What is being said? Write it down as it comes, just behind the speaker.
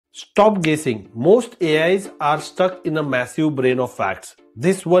Stop guessing. Most AIs are stuck in a massive brain of facts.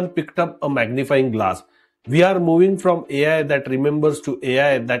 This one picked up a magnifying glass. We are moving from AI that remembers to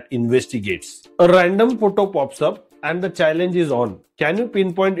AI that investigates. A random photo pops up and the challenge is on. Can you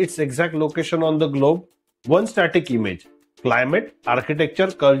pinpoint its exact location on the globe? One static image. Climate,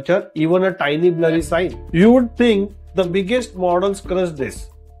 architecture, culture, even a tiny blurry sign. You would think the biggest models crush this.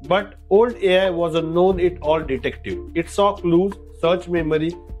 But old AI was a known-it-all detective. It saw clues, searched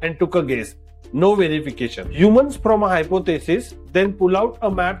memory, and took a guess. No verification. Humans from a hypothesis then pull out a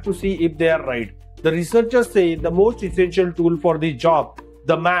map to see if they are right. The researchers say the most essential tool for the job,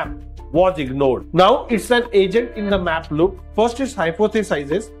 the map, was ignored. Now it's an agent in the map loop. First it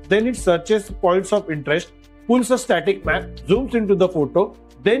hypothesizes, then it searches points of interest, pulls a static map, zooms into the photo,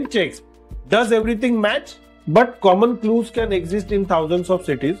 then checks, does everything match? But common clues can exist in thousands of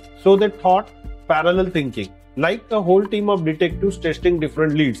cities, so they thought parallel thinking, like a whole team of detectives testing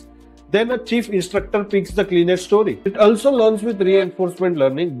different leads. Then a chief instructor picks the cleanest story. It also learns with reinforcement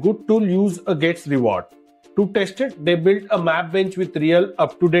learning. Good tool use a gets reward. To test it, they built a map bench with real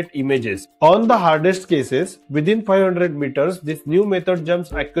up-to-date images. On the hardest cases, within 500 meters, this new method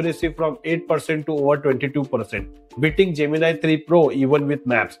jumps accuracy from 8% to over 22%, beating Gemini 3 Pro even with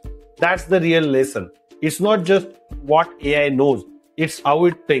maps. That's the real lesson. It's not just what AI knows, it's how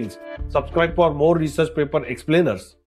it thinks. Subscribe for more research paper explainers.